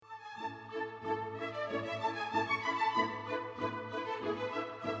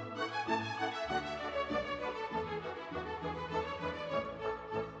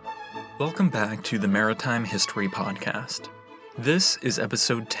Welcome back to the Maritime History Podcast. This is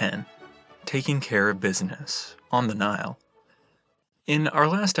episode 10, Taking Care of Business, on the Nile. In our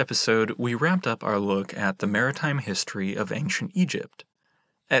last episode, we wrapped up our look at the maritime history of ancient Egypt,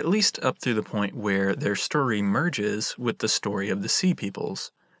 at least up through the point where their story merges with the story of the Sea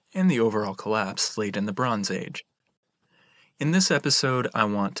Peoples and the overall collapse late in the Bronze Age. In this episode, I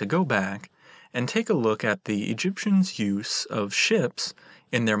want to go back and take a look at the Egyptians' use of ships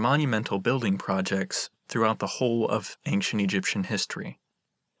in their monumental building projects throughout the whole of ancient Egyptian history.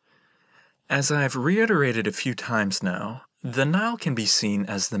 As I've reiterated a few times now, the Nile can be seen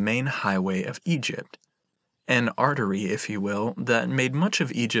as the main highway of Egypt, an artery, if you will, that made much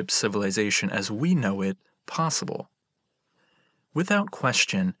of Egypt's civilization as we know it possible. Without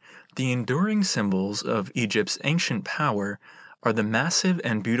question, the enduring symbols of Egypt's ancient power are the massive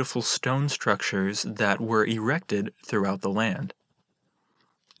and beautiful stone structures that were erected throughout the land.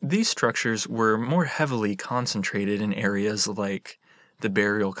 These structures were more heavily concentrated in areas like the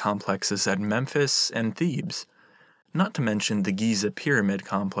burial complexes at Memphis and Thebes, not to mention the Giza Pyramid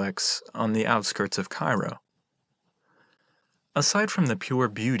complex on the outskirts of Cairo. Aside from the pure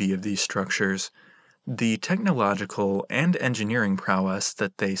beauty of these structures, the technological and engineering prowess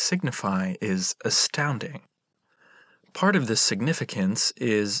that they signify is astounding. Part of this significance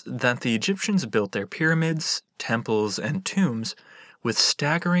is that the Egyptians built their pyramids, temples, and tombs with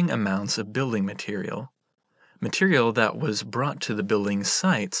staggering amounts of building material that was brought to the building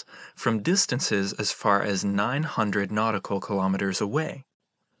sites from distances as far as 900 nautical kilometers away.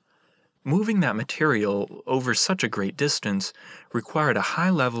 Moving that material over such a great distance required a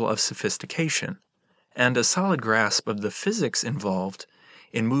high level of sophistication and a solid grasp of the physics involved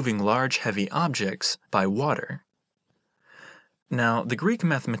in moving large heavy objects by water. Now, the Greek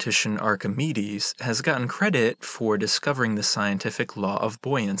mathematician Archimedes has gotten credit for discovering the scientific law of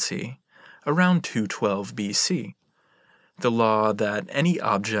buoyancy around 212 BC, the law that any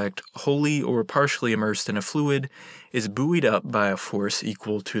object wholly or partially immersed in a fluid is buoyed up by a force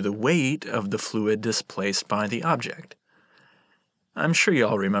equal to the weight of the fluid displaced by the object. I'm sure you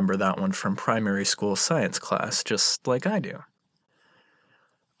all remember that one from primary school science class, just like I do.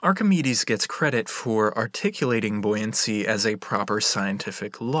 Archimedes gets credit for articulating buoyancy as a proper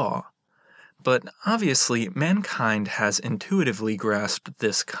scientific law, but obviously mankind has intuitively grasped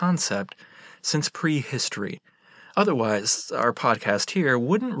this concept since prehistory. Otherwise, our podcast here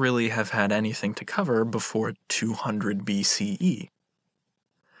wouldn't really have had anything to cover before 200 BCE.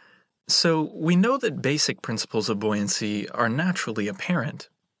 So we know that basic principles of buoyancy are naturally apparent,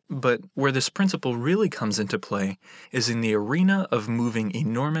 but where this principle really comes into play is in the arena of moving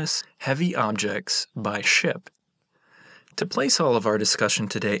enormous, heavy objects by ship. To place all of our discussion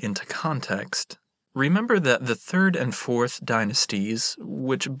today into context, remember that the 3rd and 4th dynasties,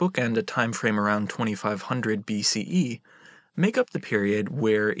 which bookend a time frame around 2500 BCE, make up the period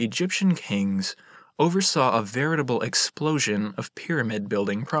where Egyptian kings oversaw a veritable explosion of pyramid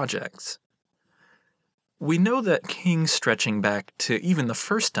building projects. We know that kings stretching back to even the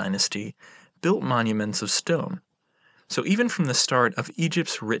 1st dynasty built monuments of stone. So even from the start of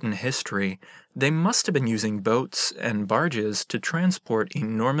Egypt's written history, they must have been using boats and barges to transport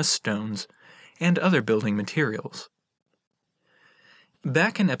enormous stones and other building materials.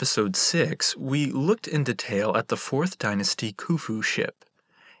 Back in episode 6, we looked in detail at the 4th dynasty Khufu ship,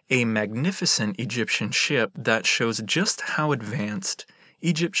 a magnificent Egyptian ship that shows just how advanced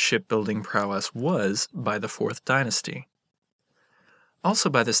Egypt's shipbuilding prowess was by the 4th dynasty.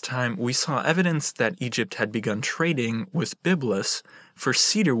 Also by this time, we saw evidence that Egypt had begun trading with Byblus for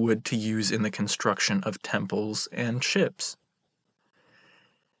cedar wood to use in the construction of temples and ships.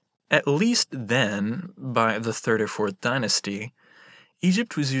 At least then, by the 3rd or 4th dynasty,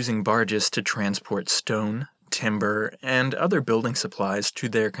 Egypt was using barges to transport stone, timber, and other building supplies to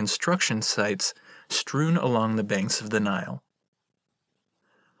their construction sites strewn along the banks of the Nile.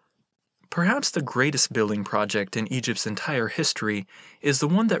 Perhaps the greatest building project in Egypt's entire history is the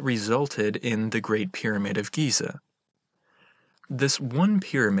one that resulted in the Great Pyramid of Giza. This one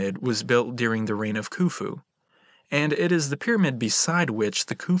pyramid was built during the reign of Khufu, and it is the pyramid beside which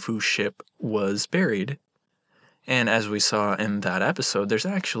the Khufu ship was buried. And as we saw in that episode, there's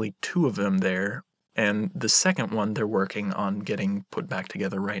actually 2 of them there, and the second one they're working on getting put back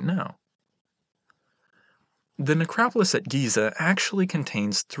together right now. The necropolis at Giza actually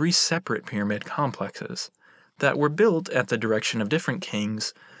contains 3 separate pyramid complexes that were built at the direction of different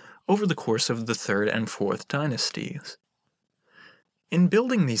kings over the course of the 3rd and 4th dynasties. In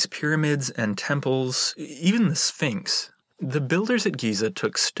building these pyramids and temples, even the Sphinx, The builders at Giza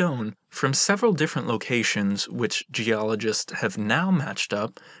took stone from several different locations, which geologists have now matched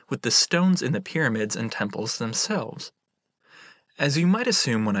up with the stones in the pyramids and temples themselves. As you might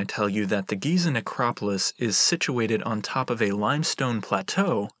assume when I tell you that the Giza necropolis is situated on top of a limestone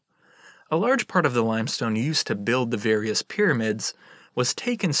plateau, a large part of the limestone used to build the various pyramids was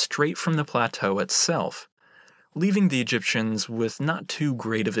taken straight from the plateau itself, leaving the Egyptians with not too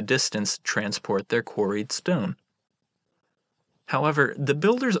great of a distance to transport their quarried stone. However, the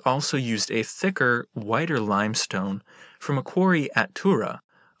builders also used a thicker, whiter limestone from a quarry at Tura,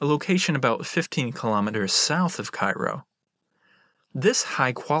 a location about 15 kilometers south of Cairo. This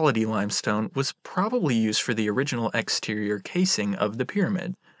high-quality limestone was probably used for the original exterior casing of the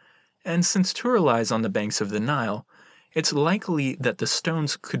pyramid, and since Tura lies on the banks of the Nile, it's likely that the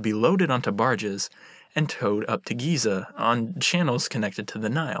stones could be loaded onto barges and towed up to Giza on channels connected to the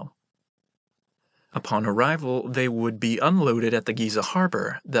Nile. Upon arrival, they would be unloaded at the Giza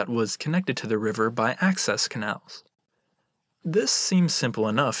harbor that was connected to the river by access canals. This seems simple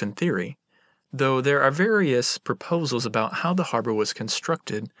enough in theory, though there are various proposals about how the harbor was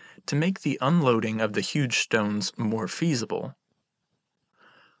constructed to make the unloading of the huge stones more feasible.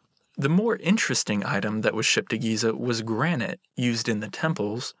 The more interesting item that was shipped to Giza was granite used in the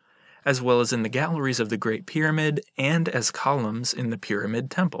temples, as well as in the galleries of the Great Pyramid and as columns in the Pyramid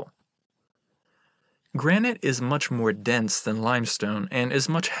Temple. Granite is much more dense than limestone and is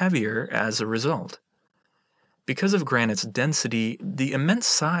much heavier as a result. Because of granite's density, the immense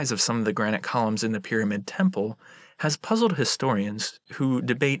size of some of the granite columns in the Pyramid Temple has puzzled historians who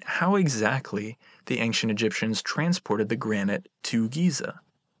debate how exactly the ancient Egyptians transported the granite to Giza.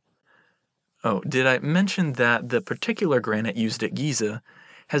 Oh, did I mention that the particular granite used at Giza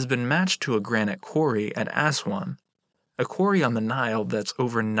has been matched to a granite quarry at Aswan, a quarry on the Nile that's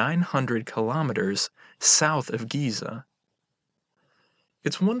over 900 kilometers south of Giza.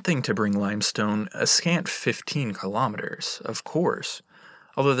 It's one thing to bring limestone a scant 15 kilometers, of course,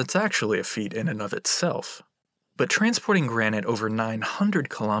 although that's actually a feat in and of itself. But transporting granite over 900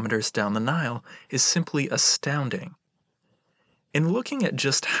 kilometers down the Nile is simply astounding. In looking at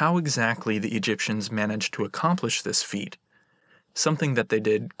just how exactly the Egyptians managed to accomplish this feat, something that they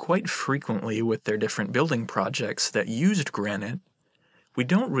did quite frequently with their different building projects that used granite, we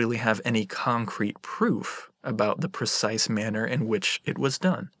don't really have any concrete proof about the precise manner in which it was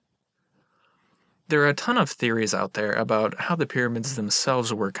done. There are a ton of theories out there about how the pyramids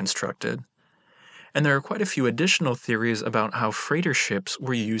themselves were constructed, and there are quite a few additional theories about how freighter ships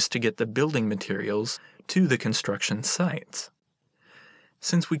were used to get the building materials to the construction sites.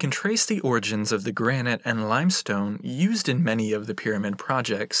 Since we can trace the origins of the granite and limestone used in many of the pyramid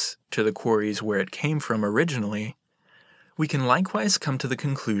projects to the quarries where it came from originally, we can likewise come to the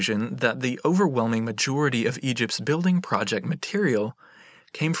conclusion that the overwhelming majority of Egypt's building project material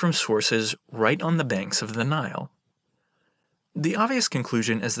came from sources right on the banks of the Nile. The obvious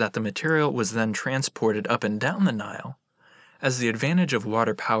conclusion is that the material was then transported up and down the Nile, as the advantage of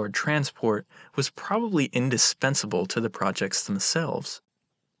water-powered transport was probably indispensable to the projects themselves.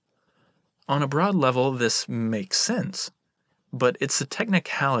 On a broad level, this makes sense, but it's the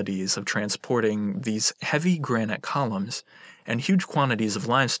technicalities of transporting these heavy granite columns and huge quantities of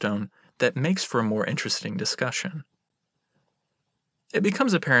limestone that makes for a more interesting discussion. It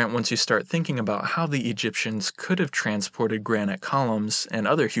becomes apparent once you start thinking about how the Egyptians could have transported granite columns and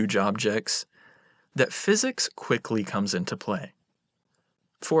other huge objects that physics quickly comes into play.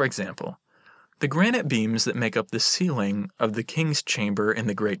 For example, the granite beams that make up the ceiling of the king's chamber in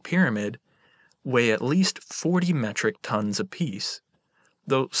the Great Pyramid weigh at least 40 metric tons apiece,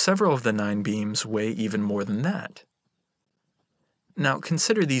 though several of the 9 beams weigh even more than that. Now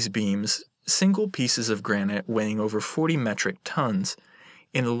consider these beams, single pieces of granite weighing over 40 metric tons,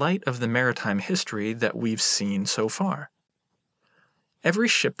 in light of the maritime history that we've seen so far. Every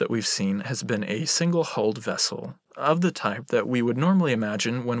ship that we've seen has been a single-hulled vessel, of the type that we would normally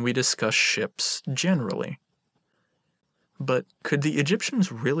imagine when we discuss ships generally. But could the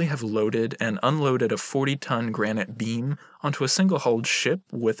Egyptians really have loaded and unloaded a 40-ton granite beam onto a single-hulled ship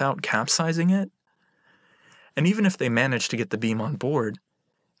without capsizing it? And even if they managed to get the beam on board,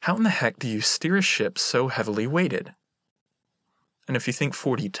 how in the heck do you steer a ship so heavily weighted? And if you think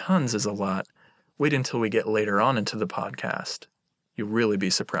 40 tons is a lot, wait until we get later on into the podcast. You'll really be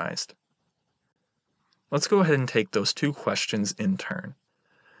surprised. Let's go ahead and take those 2 questions in turn.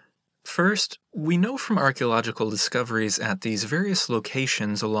 First, we know from archaeological discoveries at these various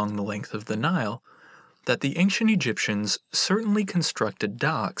locations along the length of the Nile that the ancient Egyptians certainly constructed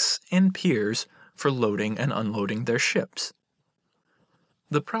docks and piers for loading and unloading their ships.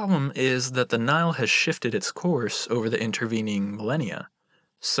 The problem is that the Nile has shifted its course over the intervening millennia,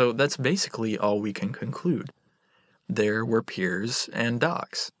 so that's basically all we can conclude. There were piers and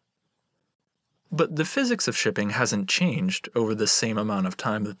docks. But the physics of shipping hasn't changed over the same amount of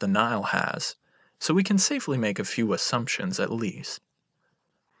time that the Nile has, so we can safely make a few assumptions at least.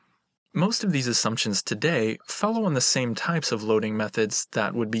 Most of these assumptions today follow on the same types of loading methods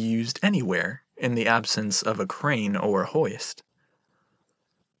that would be used anywhere in the absence of a crane or a hoist.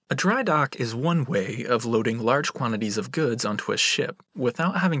 A dry dock is one way of loading large quantities of goods onto a ship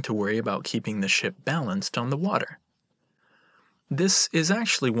without having to worry about keeping the ship balanced on the water. This is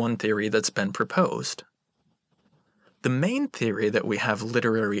actually one theory that's been proposed. The main theory that we have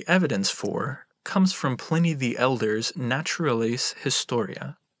literary evidence for comes from Pliny the Elder's Naturalis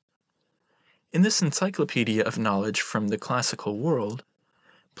Historia. In this encyclopedia of knowledge from the classical world,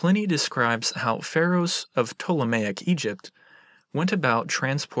 Pliny describes how pharaohs of Ptolemaic Egypt went about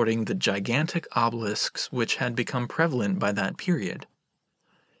transporting the gigantic obelisks which had become prevalent by that period.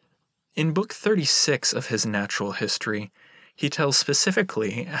 In Book 36 of his Natural History, he tells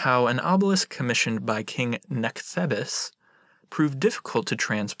specifically how an obelisk commissioned by King Nekhthebes proved difficult to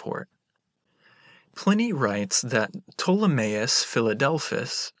transport. Pliny writes that Ptolemaeus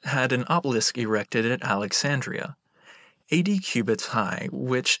Philadelphus had an obelisk erected at Alexandria, 80 cubits high,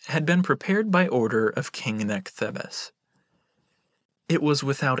 which had been prepared by order of King Nekhthebes. It was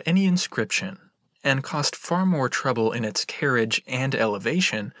without any inscription, and cost far more trouble in its carriage and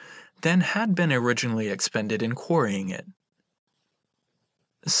elevation than had been originally expended in quarrying it.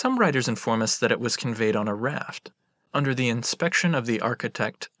 Some writers inform us that it was conveyed on a raft, under the inspection of the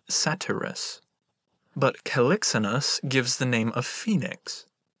architect Satyrus. But Calixenus gives the name of Phoenix.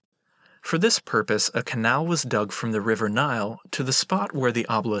 For this purpose, a canal was dug from the river Nile to the spot where the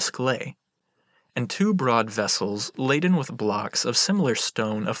obelisk lay, and two broad vessels laden with blocks of similar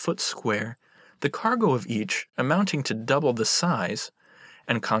stone a foot square, the cargo of each amounting to double the size,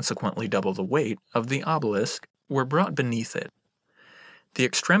 and consequently double the weight, of the obelisk, were brought beneath it, the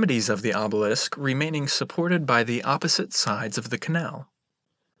extremities of the obelisk remaining supported by the opposite sides of the canal.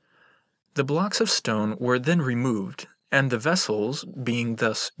 The blocks of stone were then removed, and the vessels, being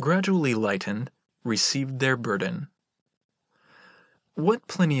thus gradually lightened, received their burden. What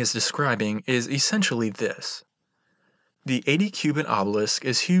Pliny is describing is essentially this. The 80-cubit obelisk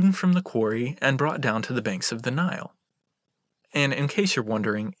is hewn from the quarry and brought down to the banks of the Nile. And in case you're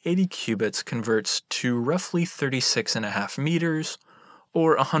wondering, 80 cubits converts to roughly 36.5 meters,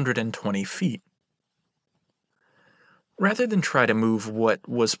 or 120 feet. Rather than try to move what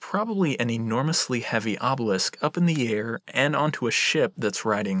was probably an enormously heavy obelisk up in the air and onto a ship that's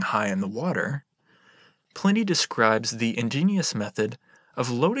riding high in the water, Pliny describes the ingenious method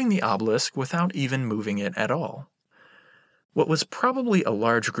of loading the obelisk without even moving it at all. What was probably a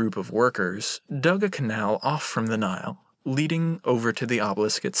large group of workers dug a canal off from the Nile, leading over to the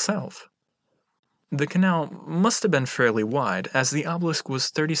obelisk itself. The canal must have been fairly wide, as the obelisk was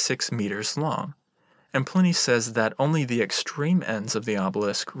 36 meters long, and Pliny says that only the extreme ends of the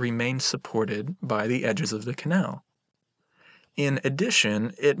obelisk remained supported by the edges of the canal. In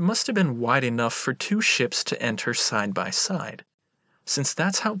addition, it must have been wide enough for two ships to enter side by side, since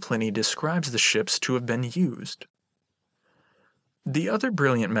that's how Pliny describes the ships to have been used. The other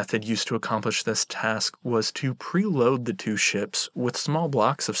brilliant method used to accomplish this task was to preload the two ships with small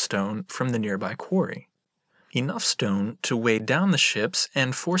blocks of stone from the nearby quarry, enough stone to weigh down the ships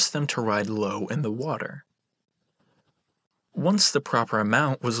and force them to ride low in the water. Once the proper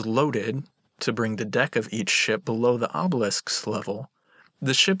amount was loaded to bring the deck of each ship below the obelisk's level,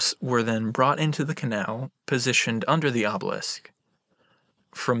 the ships were then brought into the canal, positioned under the obelisk.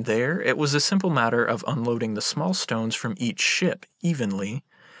 From there, it was a simple matter of unloading the small stones from each ship evenly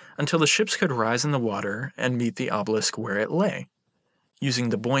until the ships could rise in the water and meet the obelisk where it lay, using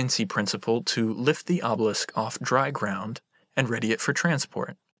the buoyancy principle to lift the obelisk off dry ground and ready it for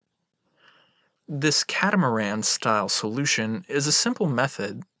transport. This catamaran-style solution is a simple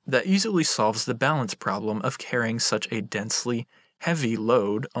method that easily solves the balance problem of carrying such a densely heavy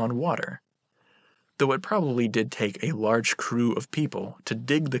load on water, though it probably did take a large crew of people to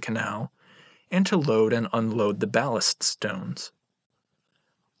dig the canal and to load and unload the ballast stones.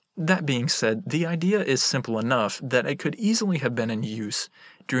 That being said, the idea is simple enough that it could easily have been in use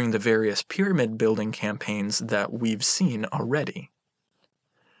during the various pyramid building campaigns that we've seen already.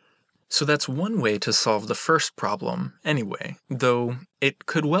 So that's one way to solve the first problem, anyway, though it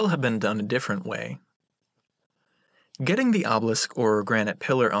could well have been done a different way. Getting the obelisk or granite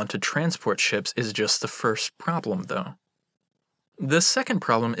pillar onto transport ships is just the first problem, though. The second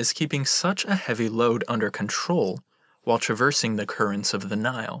problem is keeping such a heavy load under control while traversing the currents of the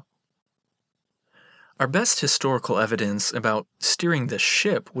Nile. Our best historical evidence about steering the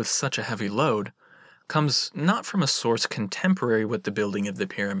ship with such a heavy load comes not from a source contemporary with the building of the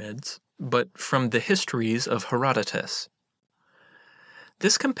pyramids, but from the histories of Herodotus.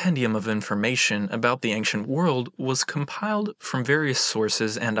 This compendium of information about the ancient world was compiled from various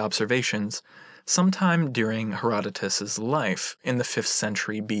sources and observations sometime during Herodotus's life in the 5th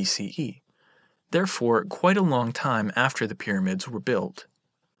century BCE, therefore quite a long time after the pyramids were built.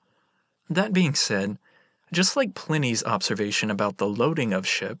 That being said, just like Pliny's observation about the loading of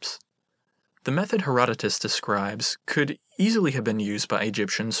ships, the method Herodotus describes could easily have been used by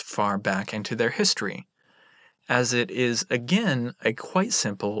Egyptians far back into their history, as it is again a quite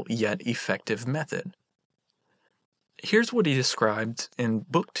simple yet effective method. Here's what he described in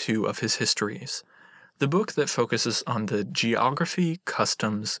Book 2 of his Histories, the book that focuses on the geography,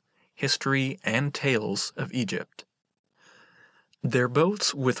 customs, history, and tales of Egypt. Their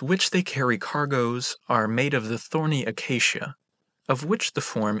boats with which they carry cargoes are made of the thorny acacia, of which the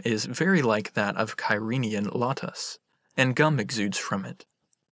form is very like that of Cairenian lotus, and gum exudes from it.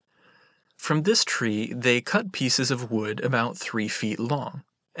 From this tree they cut pieces of wood about 3 feet long,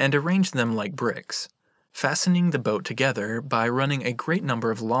 and arrange them like bricks, fastening the boat together by running a great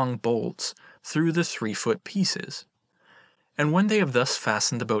number of long bolts through the 3-foot pieces. And when they have thus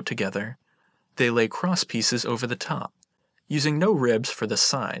fastened the boat together, they lay cross pieces over the top, using no ribs for the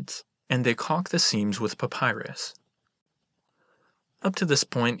sides, and they caulk the seams with papyrus. Up to this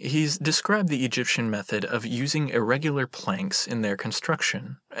point, he's described the Egyptian method of using irregular planks in their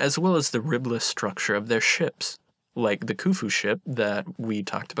construction, as well as the ribless structure of their ships, like the Khufu ship that we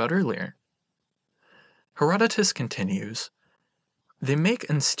talked about earlier. Herodotus continues, "They make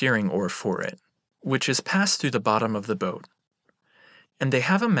an steering oar for it, which is passed through the bottom of the boat, and they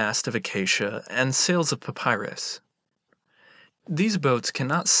have a mast of acacia and sails of papyrus. These boats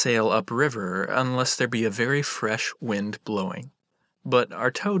cannot sail upriver unless there be a very fresh wind blowing, but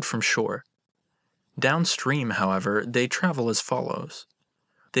are towed from shore. Downstream, however, they travel as follows.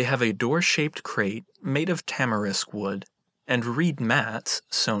 They have a door-shaped crate made of tamarisk wood and reed mats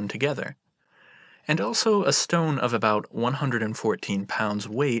sewn together, and also a stone of about 114 pounds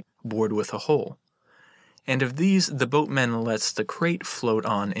weight bored with a hole. And of these the boatman lets the crate float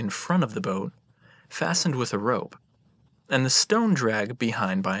on in front of the boat, fastened with a rope, and the stone drag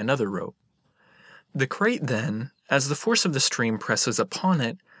behind by another rope. The crate then, as the force of the stream presses upon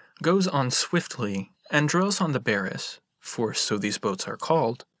it, goes on swiftly and draws on the barris, for so these boats are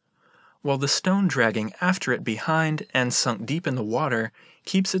called, while the stone dragging after it behind and sunk deep in the water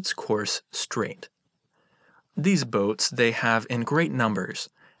keeps its course straight. These boats they have in great numbers,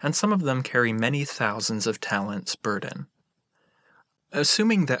 and some of them carry many thousands of talents burden."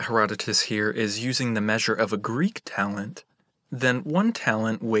 Assuming that Herodotus here is using the measure of a Greek talent, then 1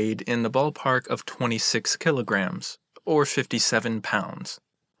 talent weighed in the ballpark of 26 kilograms, or 57 pounds.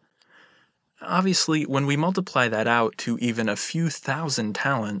 Obviously, when we multiply that out to even a few thousand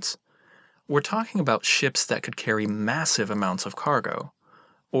talents, we're talking about ships that could carry massive amounts of cargo,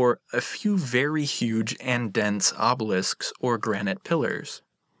 or a few very huge and dense obelisks or granite pillars.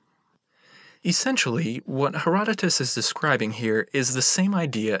 Essentially, what Herodotus is describing here is the same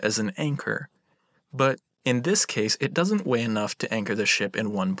idea as an anchor, but in this case it doesn't weigh enough to anchor the ship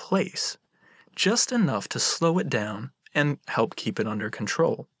in one place, just enough to slow it down and help keep it under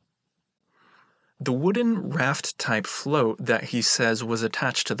control. The wooden raft-type float that he says was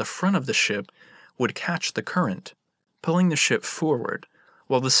attached to the front of the ship would catch the current, pulling the ship forward,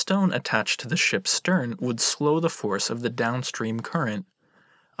 while the stone attached to the ship's stern would slow the force of the downstream current,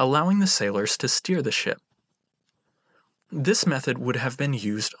 allowing the sailors to steer the ship. This method would have been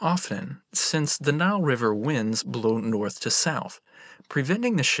used often, since the Nile River winds blow north to south,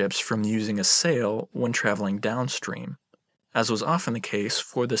 preventing the ships from using a sail when traveling downstream, as was often the case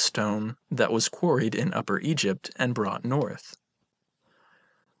for the stone that was quarried in Upper Egypt and brought north.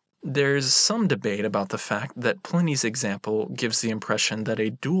 There's some debate about the fact that Pliny's example gives the impression that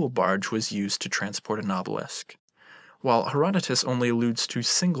a dual barge was used to transport an obelisk, while Herodotus only alludes to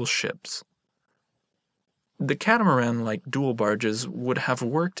single ships. The catamaran-like dual barges would have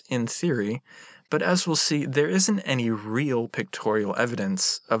worked in theory, but as we'll see, there isn't any real pictorial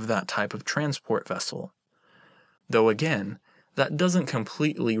evidence of that type of transport vessel. Though again, that doesn't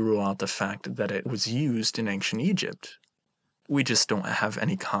completely rule out the fact that it was used in ancient Egypt. We just don't have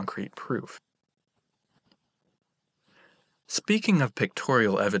any concrete proof. Speaking of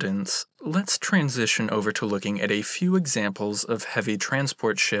pictorial evidence, let's transition over to looking at a few examples of heavy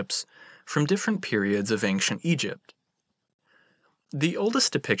transport ships from different periods of ancient Egypt. The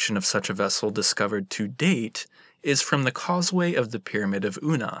oldest depiction of such a vessel discovered to date is from the causeway of the Pyramid of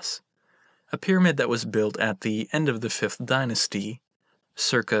Unas, a pyramid that was built at the end of the 5th dynasty,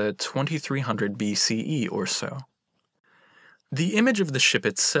 circa 2300 BCE or so. The image of the ship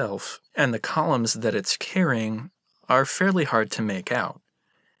itself and the columns that it's carrying are fairly hard to make out,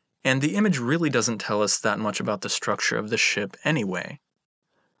 and the image really doesn't tell us that much about the structure of the ship anyway.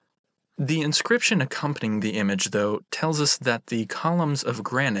 The inscription accompanying the image, though, tells us that the columns of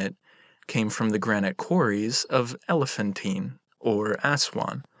granite came from the granite quarries of Elephantine, or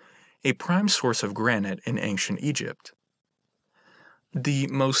Aswan, a prime source of granite in ancient Egypt. The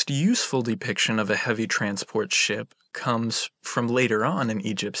most useful depiction of a heavy transport ship comes from later on in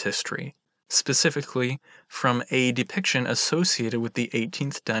Egypt's history, specifically from a depiction associated with the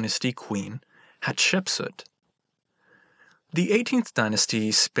 18th dynasty queen, Hatshepsut. The 18th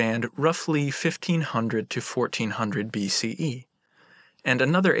dynasty spanned roughly 1500 to 1400 BCE, and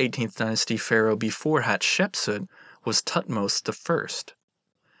another 18th dynasty pharaoh before Hatshepsut was Thutmose I.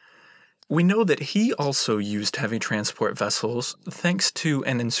 We know that he also used heavy transport vessels thanks to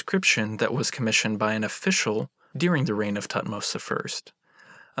an inscription that was commissioned by an official during the reign of Thutmose I,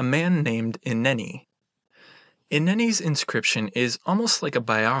 a man named Ineni. Ineni's inscription is almost like a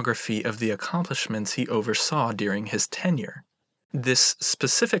biography of the accomplishments he oversaw during his tenure. This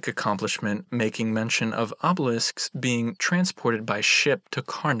specific accomplishment making mention of obelisks being transported by ship to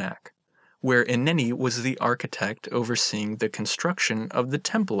Karnak, where Ineni was the architect overseeing the construction of the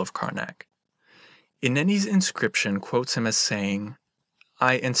Temple of Karnak. Ineni's inscription quotes him as saying,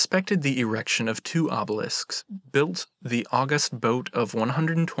 "I inspected the erection of 2 obelisks, built the august boat of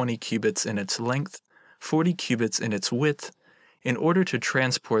 120 cubits in its length, 40 cubits in its width, in order to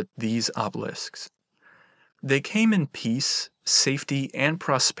transport these obelisks. They came in peace, safety, and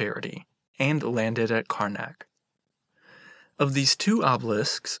prosperity, and landed at Karnak." Of these 2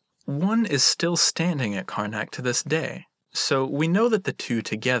 obelisks, one is still standing at Karnak to this day, so we know that the 2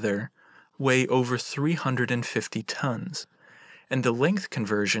 together weigh over 350 tons, and the length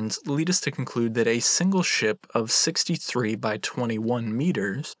conversions lead us to conclude that a single ship of 63 by 21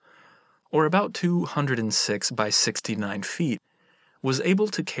 meters, or about 206 by 69 feet, was able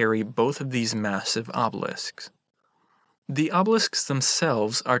to carry both of these massive obelisks. The obelisks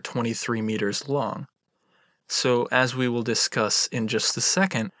themselves are 23 meters long, so as we will discuss in just a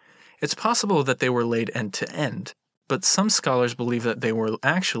second, it's possible that they were laid end to end, but some scholars believe that they were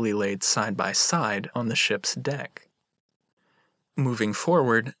actually laid side by side on the ship's deck. Moving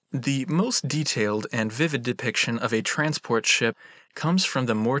forward, the most detailed and vivid depiction of a transport ship comes from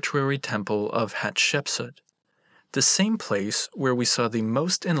the mortuary temple of Hatshepsut, the same place where we saw the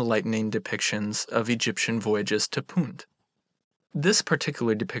most enlightening depictions of Egyptian voyages to Punt. This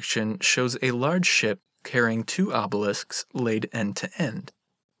particular depiction shows a large ship carrying 2 obelisks laid end to end.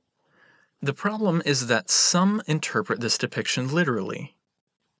 The problem is that some interpret this depiction literally,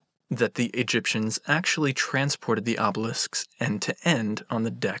 that the Egyptians actually transported the obelisks end to end on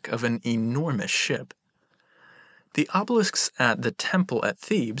the deck of an enormous ship. The obelisks at the temple at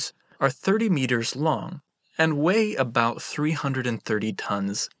Thebes are 30 meters long and weigh about 330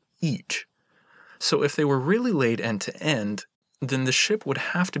 tons each. So if they were really laid end to end, then the ship would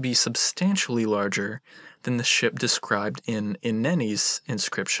have to be substantially larger than the ship described in Ineni's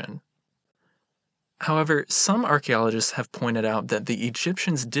inscription. However, some archaeologists have pointed out that the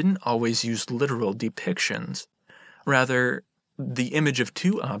Egyptians didn't always use literal depictions. Rather, the image of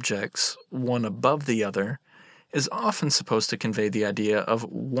 2 objects, one above the other, is often supposed to convey the idea of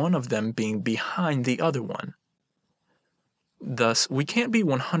one of them being behind the other one. Thus, we can't be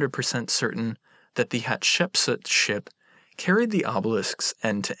 100% certain that the Hatshepsut ship carried the obelisks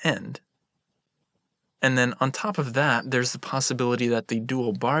end to end. And then on top of that, there's the possibility that the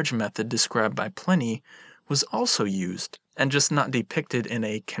dual barge method described by Pliny was also used, and just not depicted in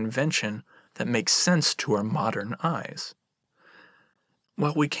a convention that makes sense to our modern eyes.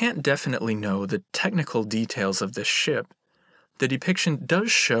 While we can't definitely know the technical details of this ship, the depiction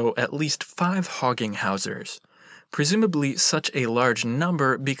does show at least 5 hogging hawsers, presumably such a large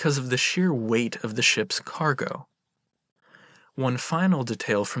number because of the sheer weight of the ship's cargo. One final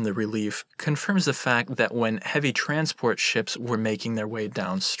detail from the relief confirms the fact that when heavy transport ships were making their way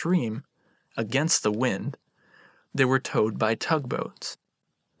downstream, against the wind, they were towed by tugboats.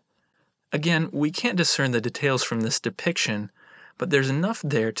 Again, we can't discern the details from this depiction, but there's enough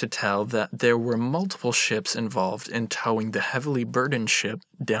there to tell that there were multiple ships involved in towing the heavily burdened ship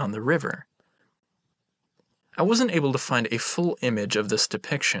down the river. I wasn't able to find a full image of this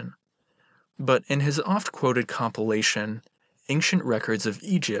depiction, but in his oft-quoted compilation, Ancient Records of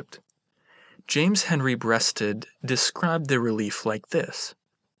Egypt, James Henry Breasted described the relief like this: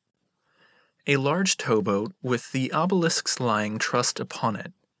 "A large towboat with the obelisks lying trussed upon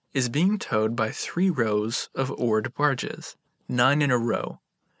it is being towed by 3 rows of oared barges, 9 in a row,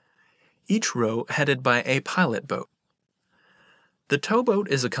 each row headed by a pilot boat. The towboat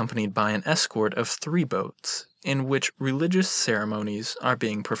is accompanied by an escort of 3 boats, in which religious ceremonies are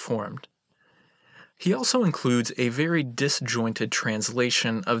being performed." He also includes a very disjointed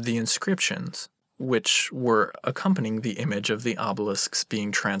translation of the inscriptions, which were accompanying the image of the obelisks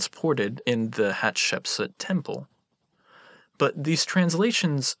being transported in the Hatshepsut temple. But these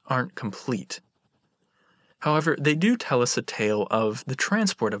translations aren't complete. However, they do tell us a tale of the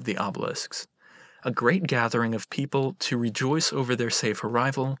transport of the obelisks, a great gathering of people to rejoice over their safe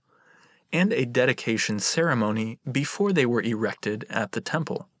arrival, and a dedication ceremony before they were erected at the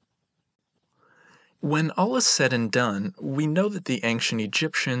temple. When all is said and done, we know that the ancient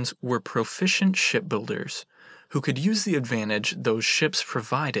Egyptians were proficient shipbuilders who could use the advantage those ships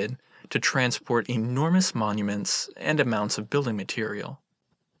provided to transport enormous monuments and amounts of building material.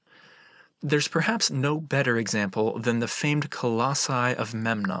 There's perhaps no better example than the famed colossi of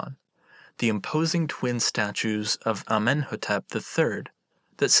Memnon, the imposing twin statues of Amenhotep III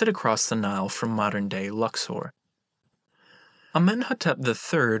that sit across the Nile from modern-day Luxor. Amenhotep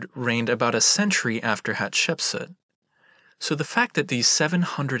III reigned about a century after Hatshepsut, so the fact that these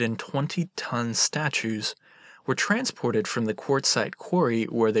 720-ton statues were transported from the quartzite quarry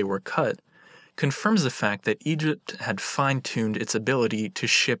where they were cut confirms the fact that Egypt had fine-tuned its ability to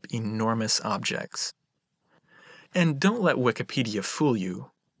ship enormous objects. And don't let Wikipedia fool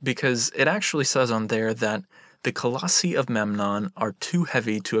you, because it actually says on there that the Colossi of Memnon are too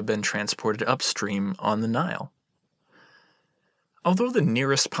heavy to have been transported upstream on the Nile. Although the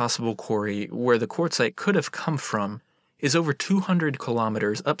nearest possible quarry where the quartzite could have come from is over 200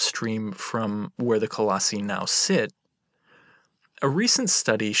 kilometers upstream from where the Colossi now sit, a recent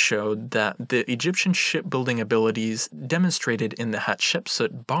study showed that the Egyptian shipbuilding abilities demonstrated in the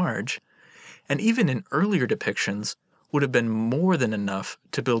Hatshepsut barge, and even in earlier depictions, would have been more than enough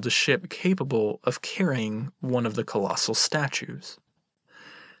to build a ship capable of carrying one of the colossal statues.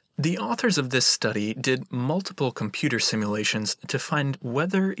 The authors of this study did multiple computer simulations to find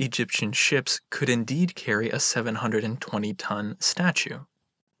whether Egyptian ships could indeed carry a 720-ton statue.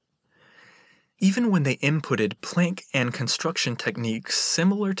 Even when they inputted plank and construction techniques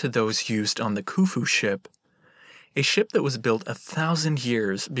similar to those used on the Khufu ship, a ship that was built 1,000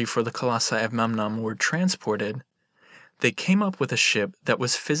 years before the Colossi of Memnon were transported, they came up with a ship that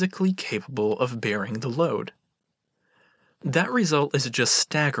was physically capable of bearing the load. That result is just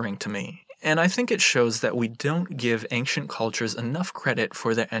staggering to me, and I think it shows that we don't give ancient cultures enough credit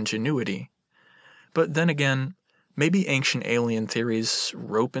for their ingenuity. But then again, maybe ancient alien theories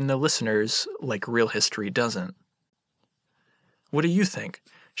rope in the listeners like real history doesn't. What do you think?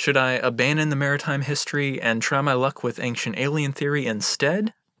 Should I abandon the maritime history and try my luck with ancient alien theory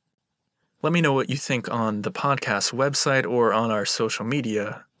instead? Let me know what you think on the podcast website or on our social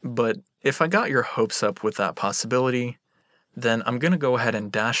media, but if I got your hopes up with that possibility, then I'm going to go ahead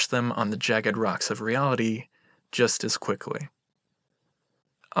and dash them on the jagged rocks of reality just as quickly.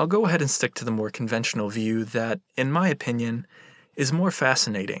 I'll go ahead and stick to the more conventional view that, in my opinion, is more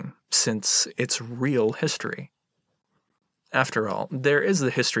fascinating since it's real history. After all, there is the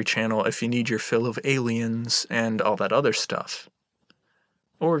History Channel if you need your fill of aliens and all that other stuff.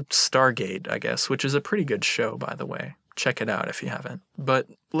 Or Stargate, I guess, which is a pretty good show, by the way. Check it out if you haven't. But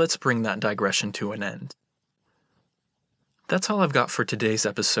let's bring that digression to an end. That's all I've got for today's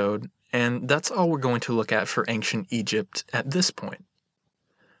episode, and that's all we're going to look at for ancient Egypt at this point.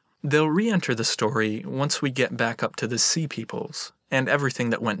 They'll re-enter the story once we get back up to the Sea Peoples and everything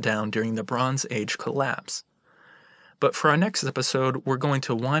that went down during the Bronze Age collapse. But for our next episode, we're going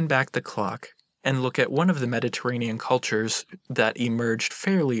to wind back the clock and look at one of the Mediterranean cultures that emerged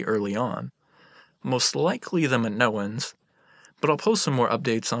fairly early on, most likely the Minoans, but I'll post some more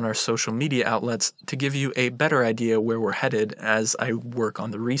updates on our social media outlets to give you a better idea where we're headed as I work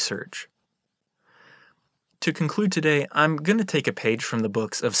on the research. To conclude today, I'm going to take a page from the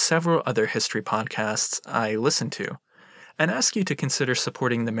books of several other history podcasts I listen to and ask you to consider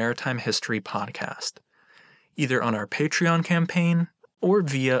supporting the Maritime History Podcast, either on our Patreon campaign or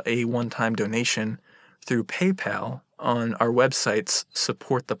via a one-time donation through PayPal on our website's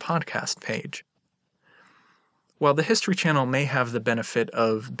Support the Podcast page. While the History Channel may have the benefit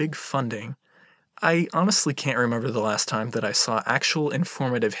of big funding, I honestly can't remember the last time that I saw actual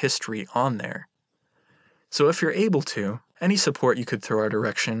informative history on there. So if you're able to, any support you could throw our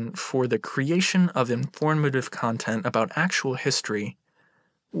direction for the creation of informative content about actual history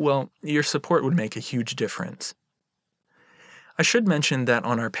well, your support would make a huge difference. I should mention that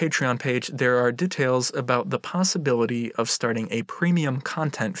on our Patreon page, there are details about the possibility of starting a premium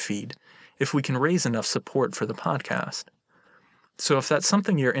content feed if we can raise enough support for the podcast. So if that's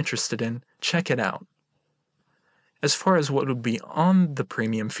something you're interested in, check it out. As far as what would be on the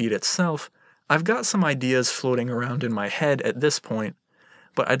premium feed itself, I've got some ideas floating around in my head at this point,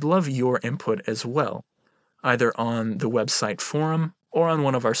 but I'd love your input as well, either on the website forum or on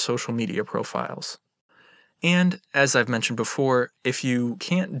one of our social media profiles. And as I've mentioned before, if you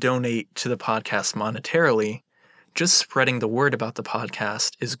can't donate to the podcast monetarily, just spreading the word about the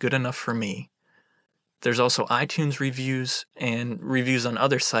podcast is good enough for me. There's also iTunes reviews and reviews on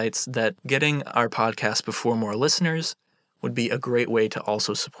other sites that getting our podcast before more listeners would be a great way to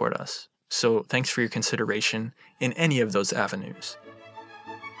also support us. So thanks for your consideration in any of those avenues.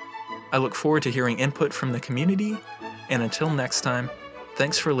 I look forward to hearing input from the community, and until next time,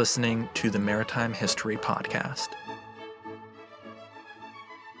 thanks for listening to the Maritime History Podcast.